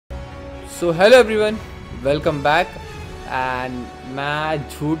So hello everyone, welcome back. And मैं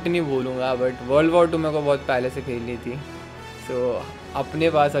झूठ नहीं बोलूँगा बट वर्ल्ड वॉर 2 मेरे को बहुत पहले से खेलनी थी। सो अपने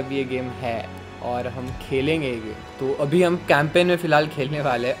पास अभी ये गेम है और हम खेलेंगे ये गेम। तो अभी हम कैंपेन में फ़िलहाल खेलने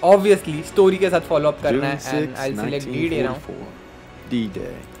वाले हैं। ऑब्वियसली स्टोरी के साथ फॉलो अप करना है and I will select D-Day now.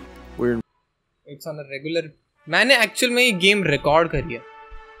 D-Day. It's on a regular. मैंने एक्चुअल में ये गेम रिकॉर्ड करी है,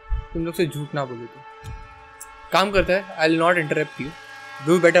 तुम लोग से झूठ ना बोलो तो। काम करता है, I will not interrupt you.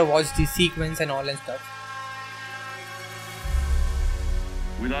 You better watch the sequence and all and stuff.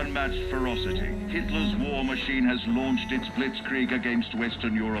 With unmatched ferocity, Hitler's war machine has launched its blitzkrieg against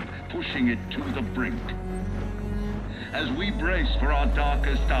Western Europe, pushing it to the brink. As we brace for our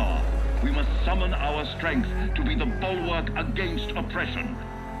darkest hour, we must summon our strength to be the bulwark against oppression.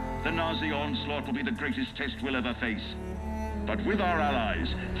 The Nazi onslaught will be the greatest test we'll ever face. But with our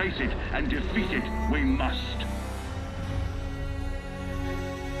allies, face it and defeat it we must.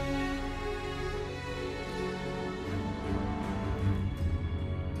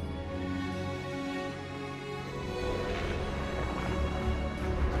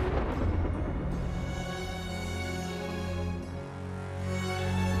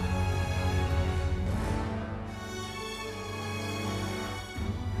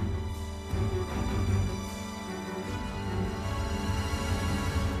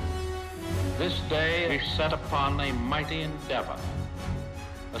 This day is set upon a mighty endeavor,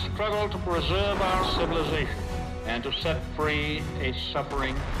 a struggle to preserve our civilization and to set free a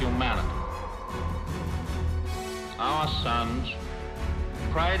suffering humanity. Our sons,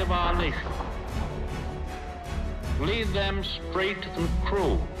 pride of our nation, lead them straight and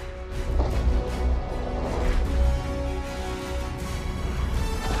true.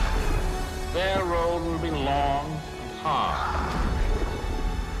 Their road will be long and hard.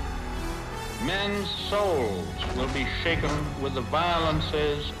 Men's souls will be shaken with the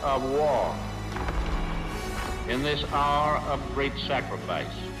violences of war. In this hour of great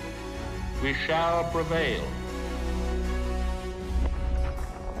sacrifice, we shall prevail.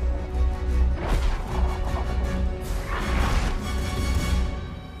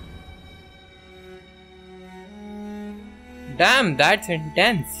 Damn, that's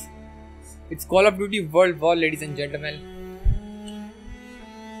intense. It's Call of Duty World War, ladies and gentlemen.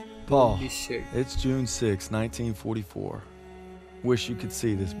 Paul, Holy shit. it's June 6, 1944. Wish you could see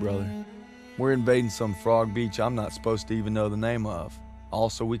this, brother. We're invading some frog beach I'm not supposed to even know the name of.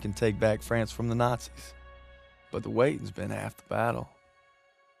 Also, we can take back France from the Nazis. But the waiting's been half the battle.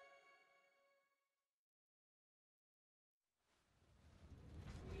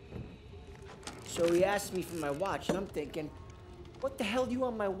 So he asked me for my watch, and I'm thinking, what the hell do you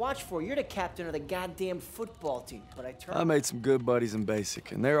want my watch for? You're the captain of the goddamn football team. But I made some good buddies in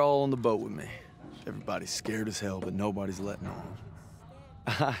basic, and they're all on the boat with me. Everybody's scared as hell, but nobody's letting on.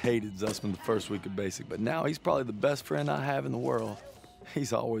 I hated Zussman the first week of basic, but now he's probably the best friend I have in the world.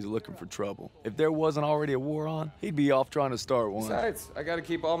 He's always looking for trouble. If there wasn't already a war on, he'd be off trying to start one. Besides, I gotta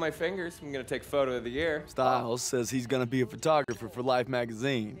keep all my fingers. I'm gonna take photo of the year. Styles says he's gonna be a photographer for Life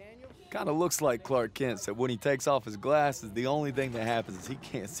magazine. Kinda looks like Clark Kent, said when he takes off his glasses, the only thing that happens is he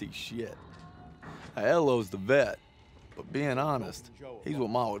can't see shit. Elo's the vet, but being honest, he's what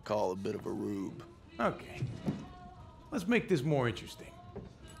Ma would call a bit of a rube. Okay, let's make this more interesting.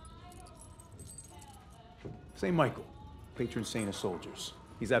 St. Michael, patron saint of soldiers.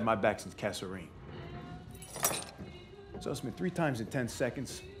 He's had my back since Kasserine. Zussman 3 times in 10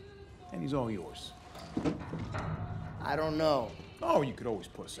 seconds, and he's all yours. I don't know. Oh, you could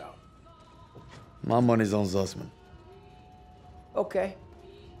always puss out. My money's on Zussman. Okay.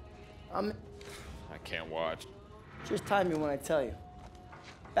 I can't watch. Just time me when I tell you.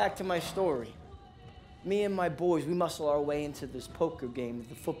 Back to my story. Me and my boys, we muscle our way into this poker game that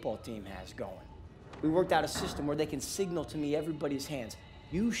the football team has going. We worked out a system where they can signal to me everybody's hands.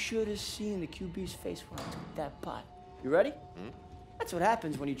 You should have seen the QB's face when I took that pot. You ready? That's what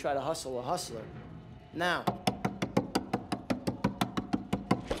happens when you try to hustle a hustler. Now,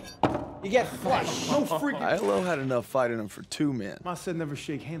 you get flushed. No freaking... Elo had enough fight in him for 2 men. Ma said never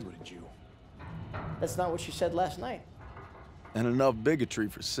shake hands with a Jew. That's not what she said last night. And enough bigotry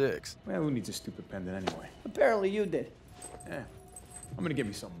for 6. Well, who needs a stupid pendant anyway? Apparently you did. Yeah, I'm gonna get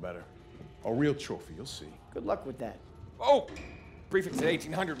me something better. A real trophy, you'll see. Good luck with that. Oh! Briefing's at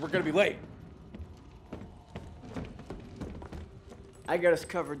 1800. We're gonna be late. I got us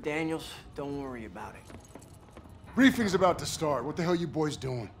covered, Daniels. Don't worry about it. Briefing's about to start. What the hell you boys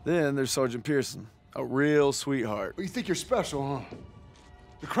doing? Then there's Sergeant Pearson, a real sweetheart. Well, you think you're special, huh?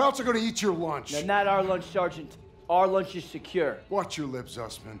 The Krauts are gonna eat your lunch. Now, not our lunch, Sergeant. Our lunch is secure. Watch your lips,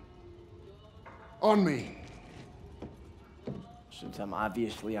 Zussman. On me. Since I'm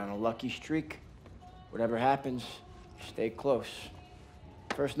obviously on a lucky streak, whatever happens, stay close.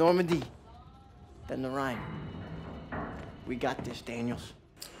 First Normandy, then the Rhine. We got this, Daniels.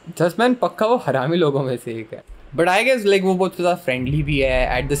 जसमैन पक्का वो हरामी लोगों में से एक है, but I guess like वो बहुत ज़्यादा फ्रेंडली भी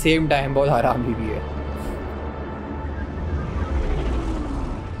है, एट द सेम टाइम बहुत हरामी भी है.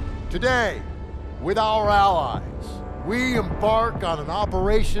 Today, with our allies, we embark on an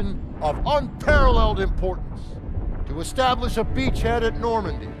operation of unparalleled importance to establish a beachhead at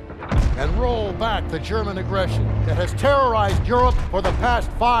Normandy and roll back the German aggression that has terrorized Europe for the past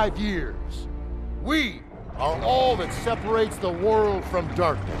 5 years. We are all that separates the world from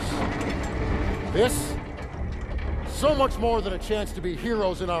darkness. This, so much more than a chance to be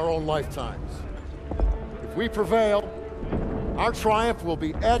heroes in our own lifetimes. If we prevail, our triumph will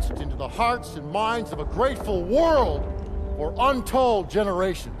be etched into the hearts and minds of a grateful world for untold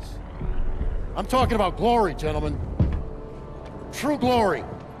generations. I'm talking about glory, gentlemen. True glory.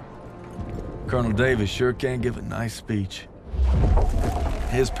 Colonel Davis sure can give a nice speech.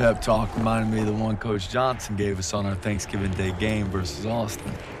 His pep talk reminded me of the one Coach Johnson gave us on our Thanksgiving Day game versus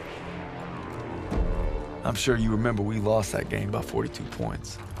Austin. I'm sure you remember we lost that game by 42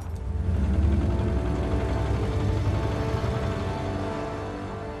 points.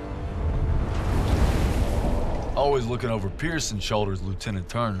 Always looking over Pearson's shoulders, Lieutenant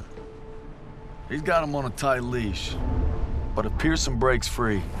Turner. He's got him on a tight leash. But if Pearson breaks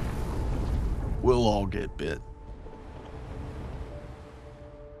free, we'll all get bit.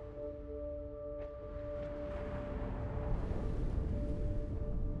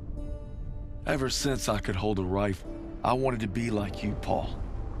 Ever since I could hold a rifle, I wanted to be like you, Paul.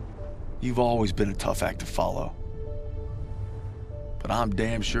 You've always been a tough act to follow. But I'm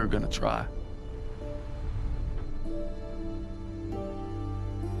damn sure gonna try.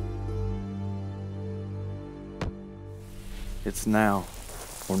 It's now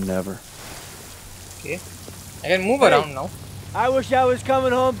or never. Okay, I can move around now. I wish I was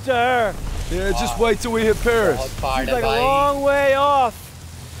coming home to her. Yeah, just wait till we hit Paris. She's like a long way off.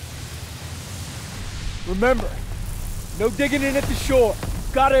 Remember, no digging in at the shore.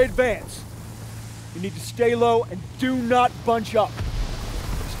 You've got to advance. You need to stay low and do not bunch up.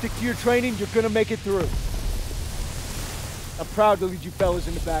 Stick to your training, you're gonna make it through. I'm proud to lead you fellas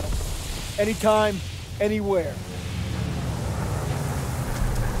into battle. Anytime, anywhere.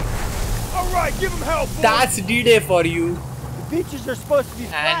 All right, give him hell, boys. That's D-Day for you. The beaches are supposed to be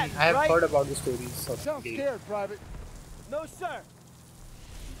flat, And I have right? heard about the stories of Sounds D-Day. scared, Private. No, sir.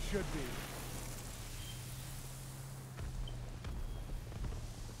 You should be.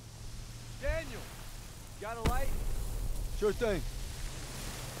 Daniel, got a light? Sure thing.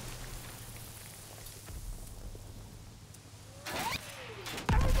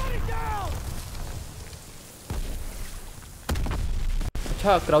 Everybody down!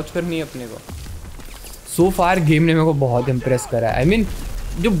 अच्छा crouch करनी है अपने को. सो फार game ने मेरे को बहुत impress करा है. आई मीन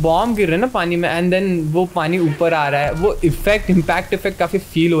जो बॉम्ब गिर रहे हैं ना पानी में एंड देन वो पानी ऊपर आ रहा है, वो इम्पैक्ट इफेक्ट काफ़ी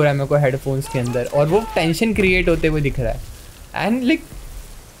फील हो रहा है मेरे को हेडफोन्स के अंदर, और वो टेंशन क्रिएट होते हुए दिख रहा है. And like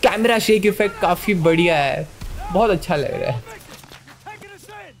camera shake effect काफ़ी बढ़िया है, बहुत अच्छा लग रहा है.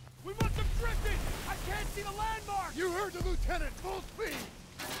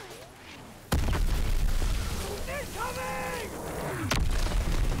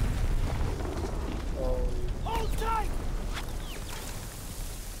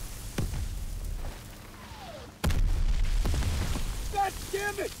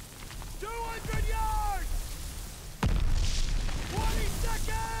 Damn it! 200 yards! 20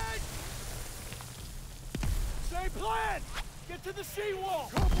 seconds! Same plan! Get to the seawall!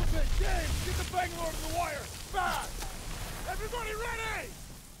 Complement, James! Get the Bangalore to the wire! Fast! Everybody ready!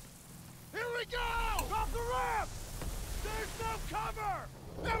 Here we go! Drop the ramp! There's no cover!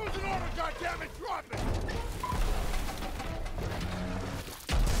 That was an order, goddammit! Drop it!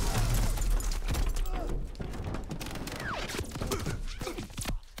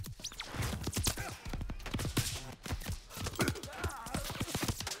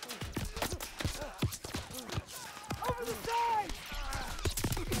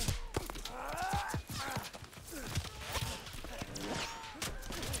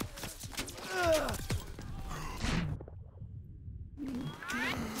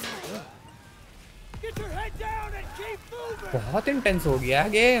 बहुत intense हो गया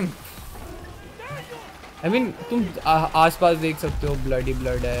game. I mean तुम आसपास देख सकते हो, blood ही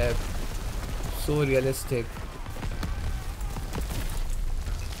blood है, सो realistic.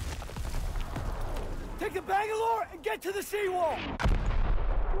 Take the Bangalore and get to the seawall.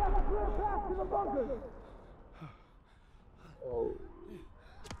 Oh.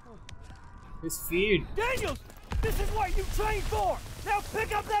 His feet. Daniels, This is what you trained for! Now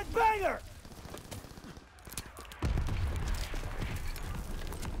pick up that banger!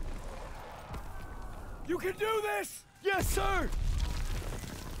 You can do this! Yes, sir!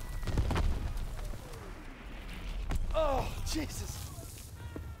 Oh, Jesus.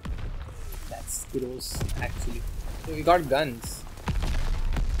 That's gross, actually. So we got guns.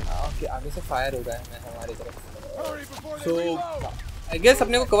 Okay, आगे से fire हो रहा है हमारी तरफ. So I guess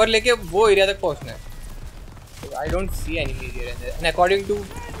अपने को cover लेके वो एरिया तक पहुंचना है. So I don't see enemy here and there. And according to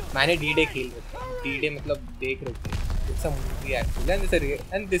मैंने D-Day खेल रखा है. D-Day मतलब देख रखी है. It's a movie actually,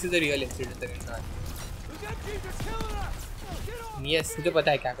 and this is a real incident that is not. Yes, मुझे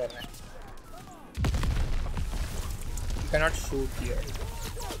पता है क्या करना है. You cannot shoot here.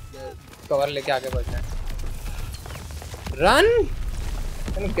 Cover लेके आगे बढ़ना है. Run!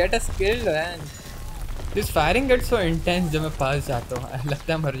 And get us killed, man. This firing gets so intense जब मैं पास जाता हूँ.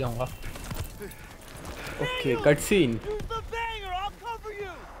 लगता है मर जाऊँगा. Okay, cutscene. Use the banger, I'll cover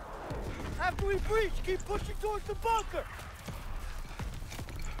you. After we breach, keep pushing towards the bunker.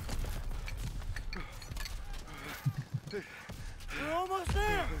 We're almost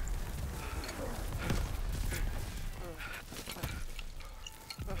there.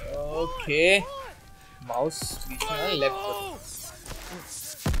 Okay. Mouse reaching left.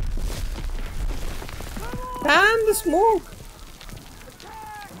 Damn the smoke.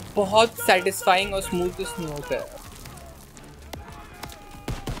 बहुत satisfying और smooth smoke है.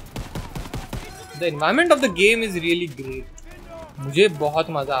 The environment of the game is really great. मुझे बहुत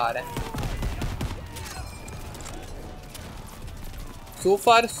मजा आ रहा है. So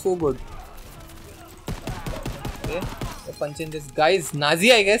far, so good. Okay, we're punching this guy is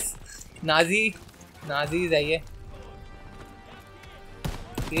Nazi, I guess. Nazis, आइए.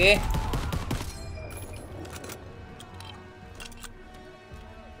 Okay.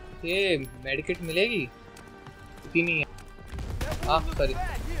 Okay, medikit मिलेगी? इतनी नहीं है. Sorry.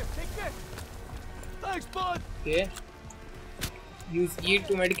 Okay. Use E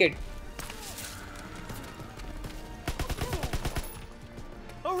to medikit.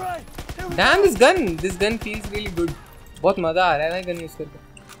 Damn this gun! This gun feels really good. बहुत मजा आ रहा है ना गन यूज करके.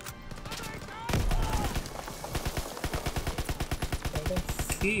 I can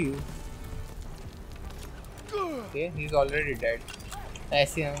see you. Okay, he's already dead.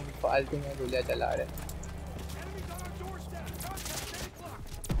 ऐसे हम फालतू में गोलियां चला रहे हैं.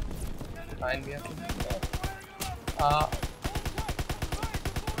 Fine, we have to.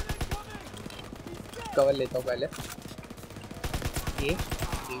 Cover लेता हूँ पहले. ये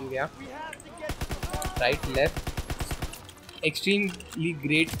गया. Right, left. Extremely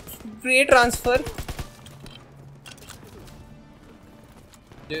great transfer.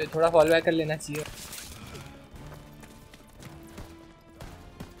 थोड़ा फॉल बैक कर लेना चाहिए.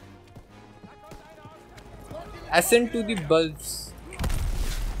 Ascend to the bulbs.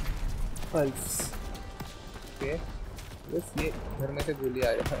 Okay. बस ये घर में से गोली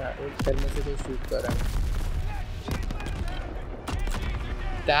आ रही है. एक घर में से कोई शूट कर रहा है.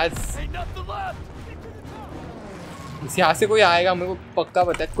 That's. इस यहाँ से कोई आएगा मेरे को पक्का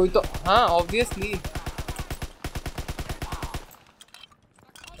पता है. कोई तो हाँ ऑब्वियसली.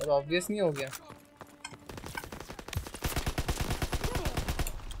 और ऑब्वियस नहीं हो गया.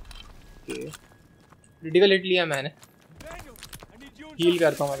 क्रिटिकल हिट लिया मैंने. हील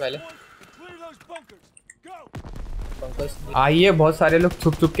करता हूँ मैं पहले. आइए बहुत सारे लोग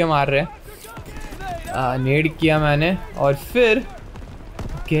छुप छुप के मार रहे हैं. नेड किया मैंने और फिर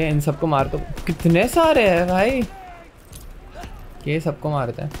के इन सबको मार दो. कितने सारे हैं भाई. के सबको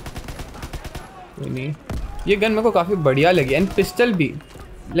मारता है. कोई नहीं. ये गन मेरे को काफ़ी बढ़िया लगी. एंड पिस्टल भी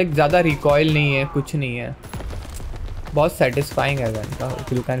लाइक ज़्यादा रिकॉइल नहीं है, कुछ नहीं है. बहुत सेटिस्फाइंग है गन का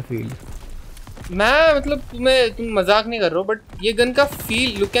लुक एंड फील. मैं मतलब तुम मजाक नहीं कर रहे हो बट ये गन का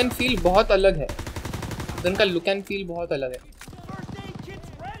फील लुक एंड फील बहुत अलग है. गन का लुक एंड फील बहुत अलग है.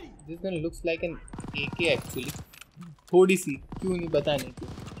 This gun looks like an AK actually. थोड़ी सी क्यों नहीं बता नहीं क्यों.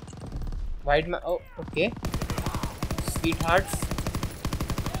 वाइट में okay. Sweet hearts.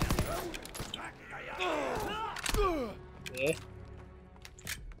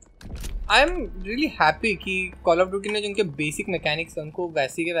 I am really happy कि कॉल ऑफ ड्यूटी ने जो उनके बेसिक मैकेनिक्स है उनको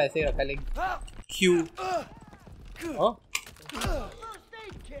वैसे के वैसे रखा. Like Q.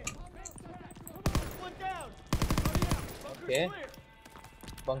 Okay.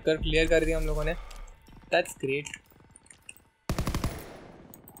 Bunker clear कर दिया हम लोगों ने. That's great.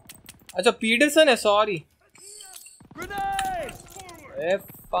 अच्छा पीटरसन है. Sorry.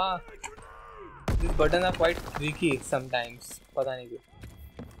 These buttons are quite tricky sometimes. पता नहीं क्यों.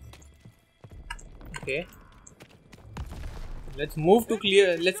 Okay. Let's move to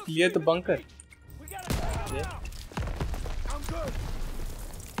clear. Let's clear the bunker. Okay.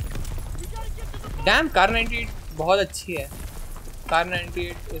 Dam car 98 बहुत अच्छी है। Car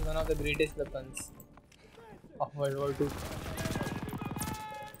 98 is one of the greatest weapons of world war 2।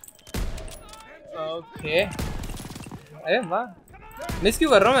 Okay अरे वाह miss क्यों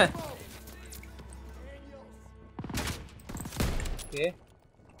कर रहा हूँ मैं? ओके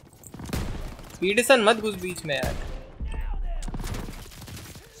पीटरसन मत घुस बीच में यार।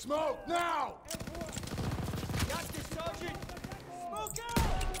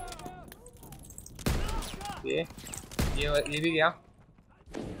 ये भी गया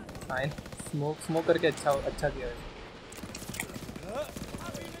फाइन। स्मोक करके अच्छा किया है।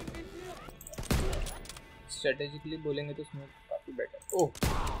 स्ट्रेटेजिकली बोलेंगे तो स्मोक काफी better. Oh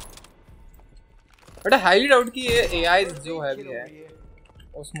but highly doubt कि ये एआई जो है भी है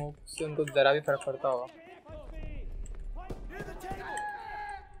और स्मोक से उनको जरा भी फर्क पड़ता होगा।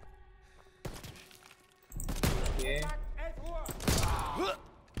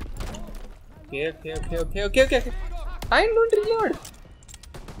 Okay. Fine, don't reload.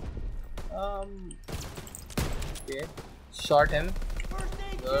 Okay, shot him.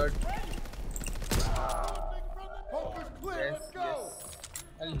 Good. Yes.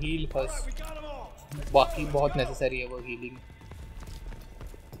 I'll heal first. बाकी बहुत necessary है वो healing.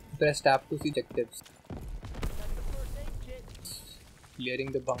 Press tab to see objectives. Clearing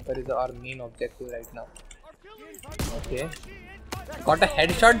the bunker is our main objective right now. Okay. Got a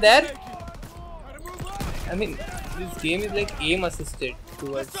headshot there. I mean, this game is like aim assisted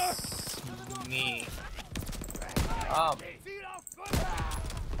towards me.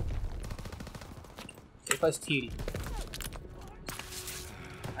 Okay, first heal.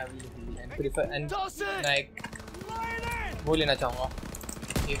 I will heal and prefer and like वो लेना चाहूँगा।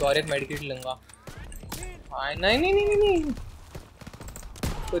 एक और एक medkit लूँगा। नहीं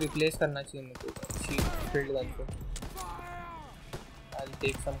इसको replace करना चाहिए मेरे को अच्छी फील्ड गन को। I'll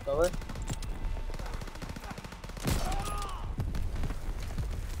take some cover.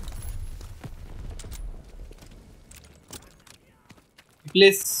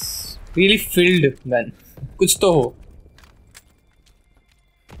 Place really filled gun. कुछ तो हो।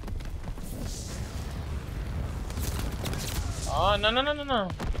 No.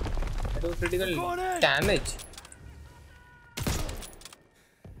 That was critical damage.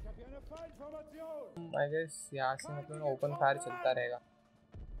 I guess यहाँ से मतलब ओपन फायर चलता रहेगा।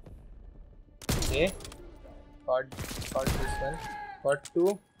 Okay. Got this one. Got 2.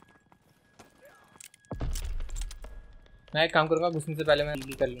 मैं एक काम करूँगा घुसने से पहले मैं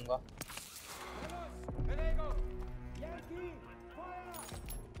हील कर लूँगा।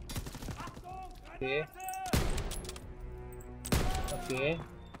 Okay.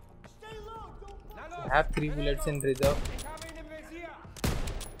 I have 3 bullets in reserve.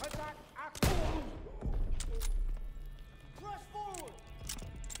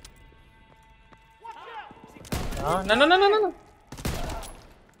 No.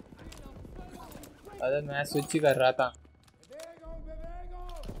 अरे मैं स्विच ही कर रहा था।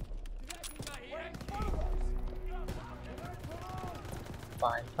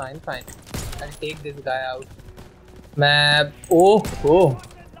 Fine. I'll take this guy out. मैं ओह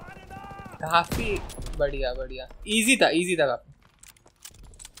काफी बढ़िया इजी था काफी।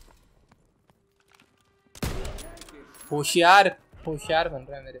 होशियार बन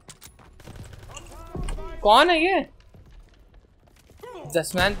रहा है मेरे से। कौन है ये?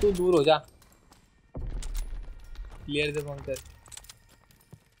 जसमैन तू दूर हो जा। Clear the bunker.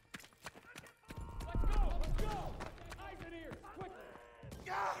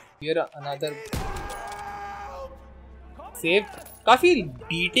 Here another save. काफी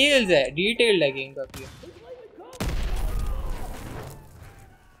डिटेल्ड है गेम काफी।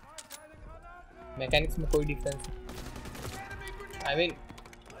 मैकेनिक्स में कोई डिफरेंस नहीं। I mean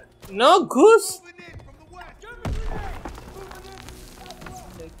no घुस।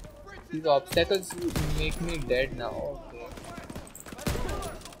 These obstacles make me dead now.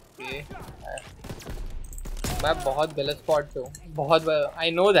 Okay. मैं बहुत गलत स्पॉट पे हूँ।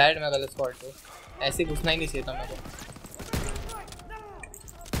 आई नो दैट मैं गलत स्पॉट पे हूँ। ऐसे घुसना ही नहीं चाहिए था मेरे को।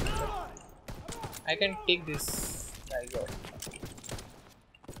 I can take this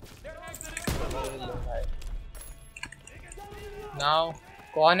now.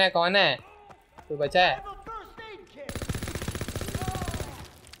 कौन है कोई बचा है?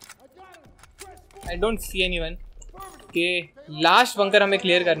 I don't see anyone. के लास्ट बंकर हमें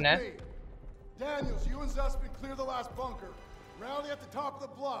क्लियर करना है। Daniels, you and Zussman clear the last bunker. Rally at the top of the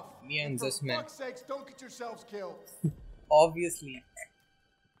bluff. Me and Zussman. For fuck's sakes, don't get yourselves killed. Obviously.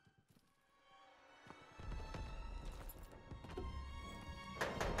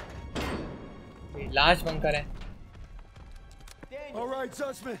 Large bunker है. All right,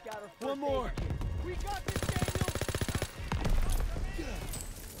 Zussman. One more.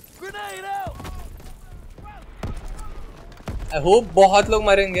 I hope बहुत लोग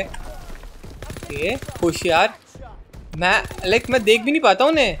मरेंगे। ये होशियार। मैं देख भी नहीं पाता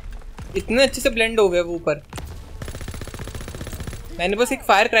उन्हें, इतने अच्छे से ब्लेंड हो गए वो ऊपर। मैंने बस एक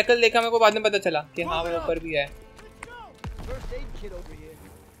फायर क्रैकल देखा, मेरे को बाद में पता चला कि हाँ वो ऊपर भी है।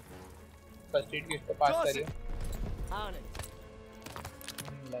 फर्स्ट एड किट को पास करिए,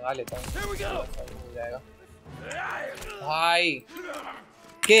 लगा लेता हूँ, हो जाएगा भाई।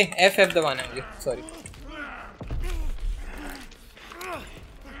 के F दबाना है मुझे, sorry.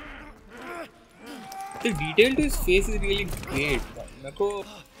 The detail to his face is really great। मेरे को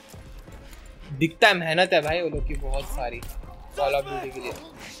दिखता है मेहनत है भाई वो लोग की बहुत सारी कॉल ऑफ ड्यूटी के लिए।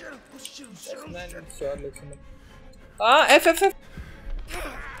 F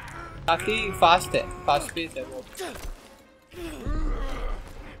काफी फास्ट है, फास्ट पेस है वो।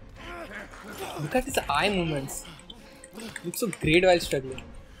 Look at his eye movements, looks so great while struggling।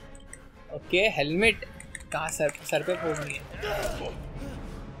 Okay, helmet कहाँ सर पे फोड़नी है।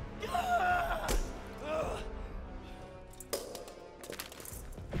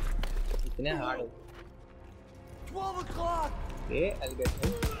 इतने हार्ड हो। 12 o'clock. Okay, I'll get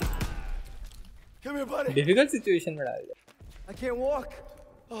him। Come here, buddy. Difficult situation में डाल दिया। I can't walk.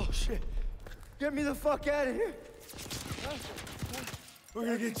 Oh shit! Get me the fuck out of here. We're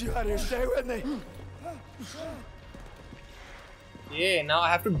gonna get you out of here. Stay with me. Yeah, now I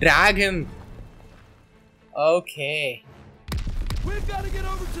have to drag him. Okay. We've got to get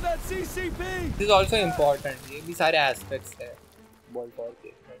over to that CCP. This is also important. ये भी सारे aspects है World War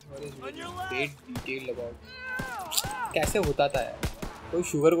के। What is really great detail about कैसे होता था यार, कोई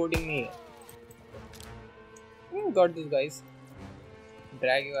sugar coating नहीं है। Got this guys.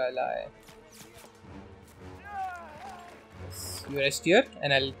 Drag you वाला है। You rest here and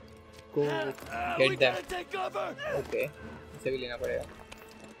I'll go get them. Okay, इसे भी लेना पड़ेगा।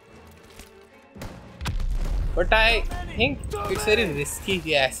 But I think it's very risky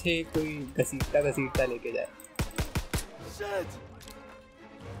कि ऐसे कोई घसीटता लेके जाए। Shit!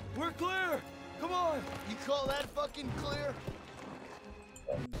 We're clear. Come on. You call that fucking clear?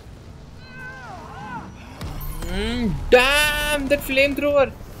 Damn that flamethrower!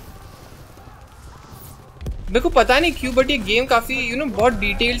 मेरे को पता नहीं क्यों बट ये गेम काफी बहुत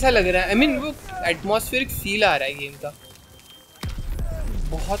डिटेल सा लग रहा है। I mean वो एटमॉस्फेरिक फील आ रहा है गेम का।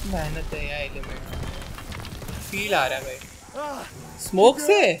 बहुत मेहनत है यार, एलिमेंट फील आ रहा है भाई। स्मोक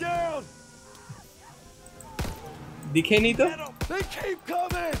से दिखे नहीं तो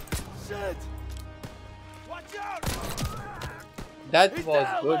that was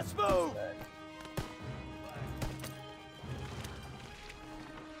good।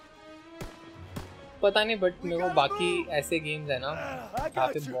 पता नहीं बट मेरे को बाकी ऐसे गेम्स है ना जहाँ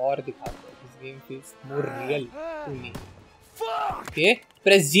पे वॉर दिखाते हैं, this game feels more real to me. Okay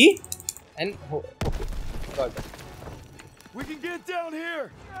press G and okay got it। We can get down here.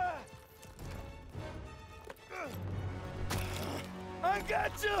 I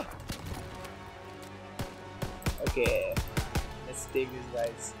got you. Okay, let's take these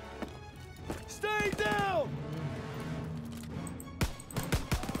guys। Stay down.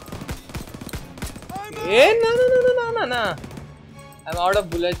 No, I'm out of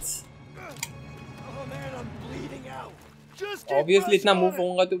bullets। Oh man, I'm bleeding out. Obviously इतना move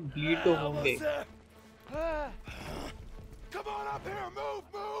होऊंगा तो bleed तो होंगे। Come on up here,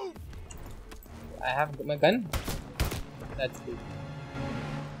 move. I have my gun। That's good।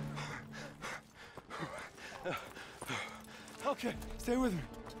 Okay, stay with me.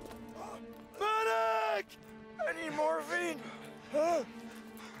 Medic! I need morphine.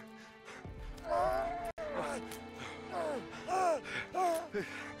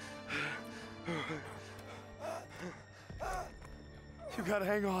 You gotta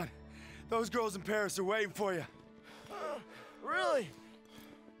hang on. Those girls in Paris are waiting for you. Really?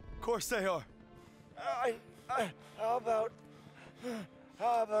 Of course they are. How about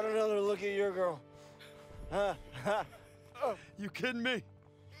another look at your girl? You kidding me?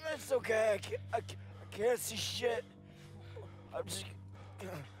 It's okay. I can't see shit. I'm just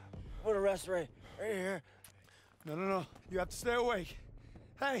gonna rest right here. No. You have to stay awake.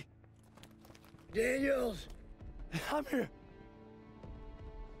 Hey, Daniels. I'm here.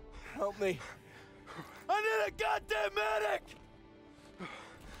 Help me. I need a goddamn medic!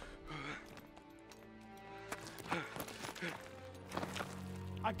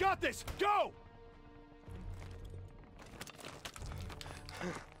 I got this! Go!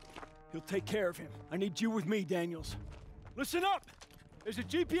 He'll take care of him. I need you with me, Daniels. Listen up! There's a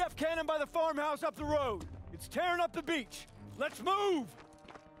GPF cannon by the farmhouse up the road. It's tearing up the beach. Let's move!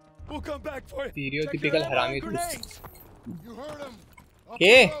 We'll come back for you. Stereotypical harami tooth. You heard him. Up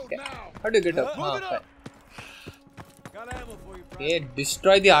Okay, the road now. how do you get up? Move it Okay. up. Got ammo for you, Okay,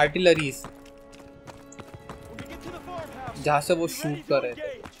 destroy the artilleries. When we get to the farmhouse, जहाँ से वो be ready shoot to कर रहे थे.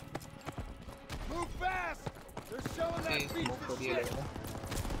 engage. Move fast. They're showing Okay, that beast smoke the कर दिया shit. लगता है.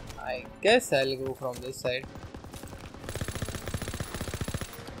 I guess I'll go from this side.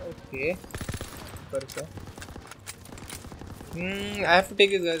 Okay. Perfect. I have to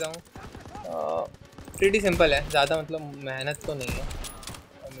take this guy down. Pretty simple है, ज़्यादा मतलब मेहनत तो नहीं है.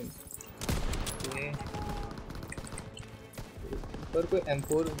 I mean, okay. ऊपर कोई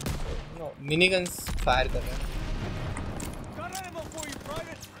M4 no miniguns फायर कर रहे हैं. Got ammo for you,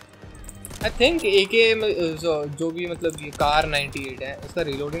 private. I think AK जो भी मतलब ये कार 98 है, उसका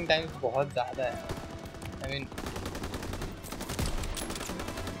reloading टाइम बहुत ज़्यादा है. I mean,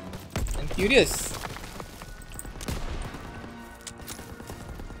 I'm curious.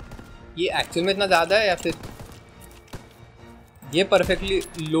 ये एक्चुअल में इतना ज़्यादा है या फिर ये परफेक्टली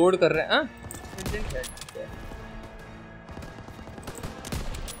लोड कर रहे हैं? हाँ?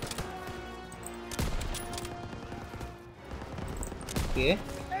 Okay.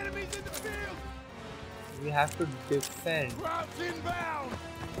 Enemies in the field. We have to defend. Routes inbound.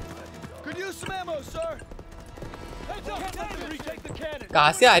 Could use some ammo, sir. Heads up, can't let them retake the cannon.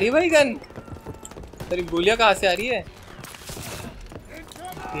 कहाँ से आ रही है भाई गन? तेरी गोलियाँ कहाँ से आ रही है?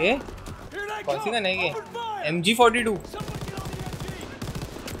 ये Here they कौन सी come. गन है ये? Open fire. MG42. Someone get on the MG.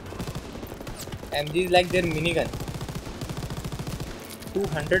 MG is like their minigun.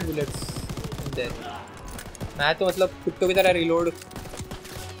 200 bullets in there. मैं तो मतलब कुत्तों की तरह रिलोड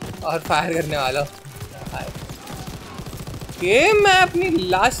और फायर करने वाला हूँ. ये मैं अपनी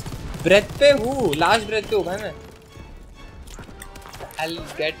लास्ट ब्रेथ पे हूँ. लास्ट ब्रेथ पे होगा मैं. I'll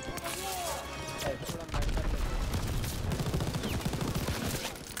get.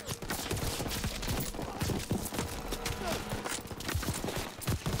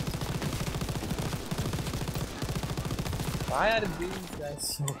 Why are these guys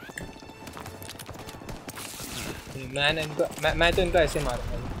so? मैं तो इनको ऐसे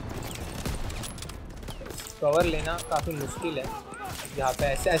मारूंगा. कवर लेना काफ़ी मुश्किल है यहाँ पे.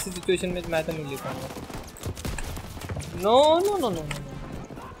 ऐसी सिचुएशन में मैं तो नहीं ले पाऊंगा. No no no no no.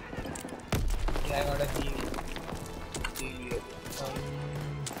 I got a heal.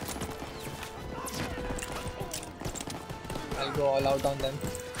 I'll go all out on them.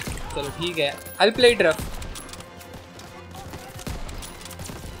 चलो ठीक है. I'll play it rough.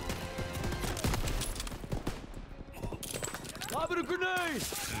 Lob it a grenade.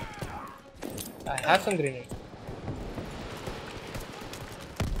 I have some grenades.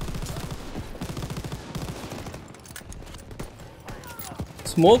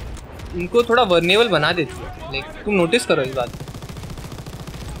 Smoke इनको थोड़ा वर्नेबल बना देती है. लाइक तुम नोटिस करो इस बात.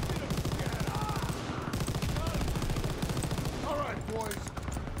 All right, boys.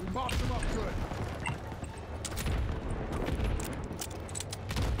 We mopped them up good.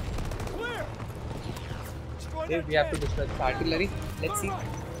 Clear. Destroy Okay, that we have to cannon. destroy the artillery. Let's see.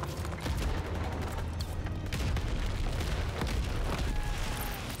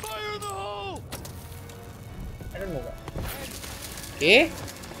 Fire in the hole. I don't know that. Okay.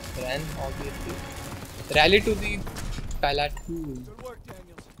 Run, obviously. Rally to the platoon. Good work,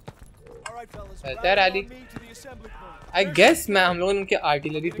 Daniels. All right, fellas. Right there, rally Ali. on me to the assembly point. I guess मैं हम लोगों ने उनकी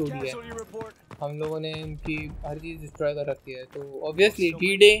artillery तोड़ी है. Cancel your report. हम लोगों ने उनकी हर चीज़ डिस्ट्रॉय कर रखी है. तो ऑब्वियसली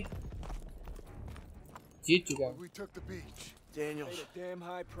D-Day जीत चुका है. We took the beach. Daniels. Paid a damn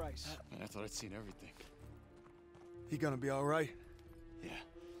high price. Man, I thought I'd seen everything. He gonna be all right? Yeah,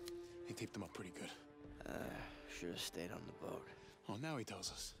 he taped them up pretty good. Should have stayed on the boat. Oh, now he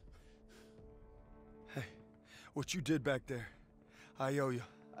tells us. Hey, what you did back there, I owe you.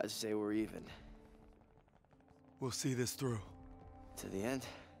 I'd say we're even. We'll see this through. To the end.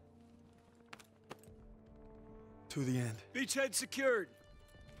 To the end. Beachhead secured.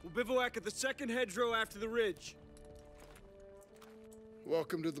 We'll bivouac at the second hedgerow after the ridge.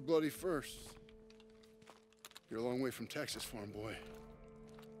 Welcome to the bloody first. You're a long way from Texas, farm boy.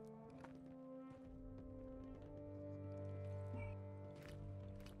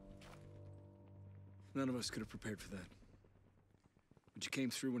 None of us could have prepared for that. But you came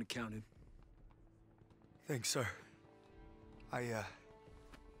through when it counted. Thanks, sir.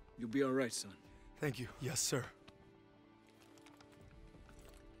 You'll be all right, son. Thank you. Yes, sir.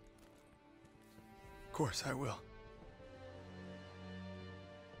 Of course I will.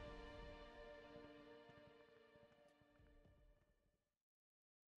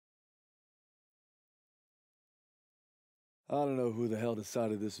 I don't know who the hell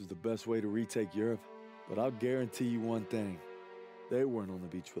decided this was the best way to retake Europe, but I'll guarantee you one thing. They weren't on the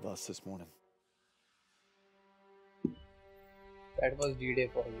beach with us this morning. That was D-Day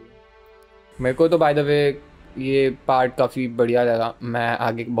for you. मेरे को तो by the way ये part काफ़ी बढ़िया लगा. मैं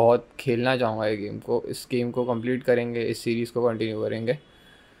आगे बहुत खेलना चाहूँगा ये गेम को. इस गेम को कंप्लीट करेंगे, इस सीरीज़ को कंटिन्यू करेंगे.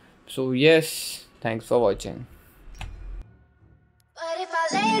 So yes, thanks for watching. But if I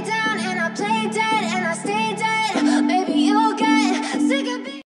lay down and I play dead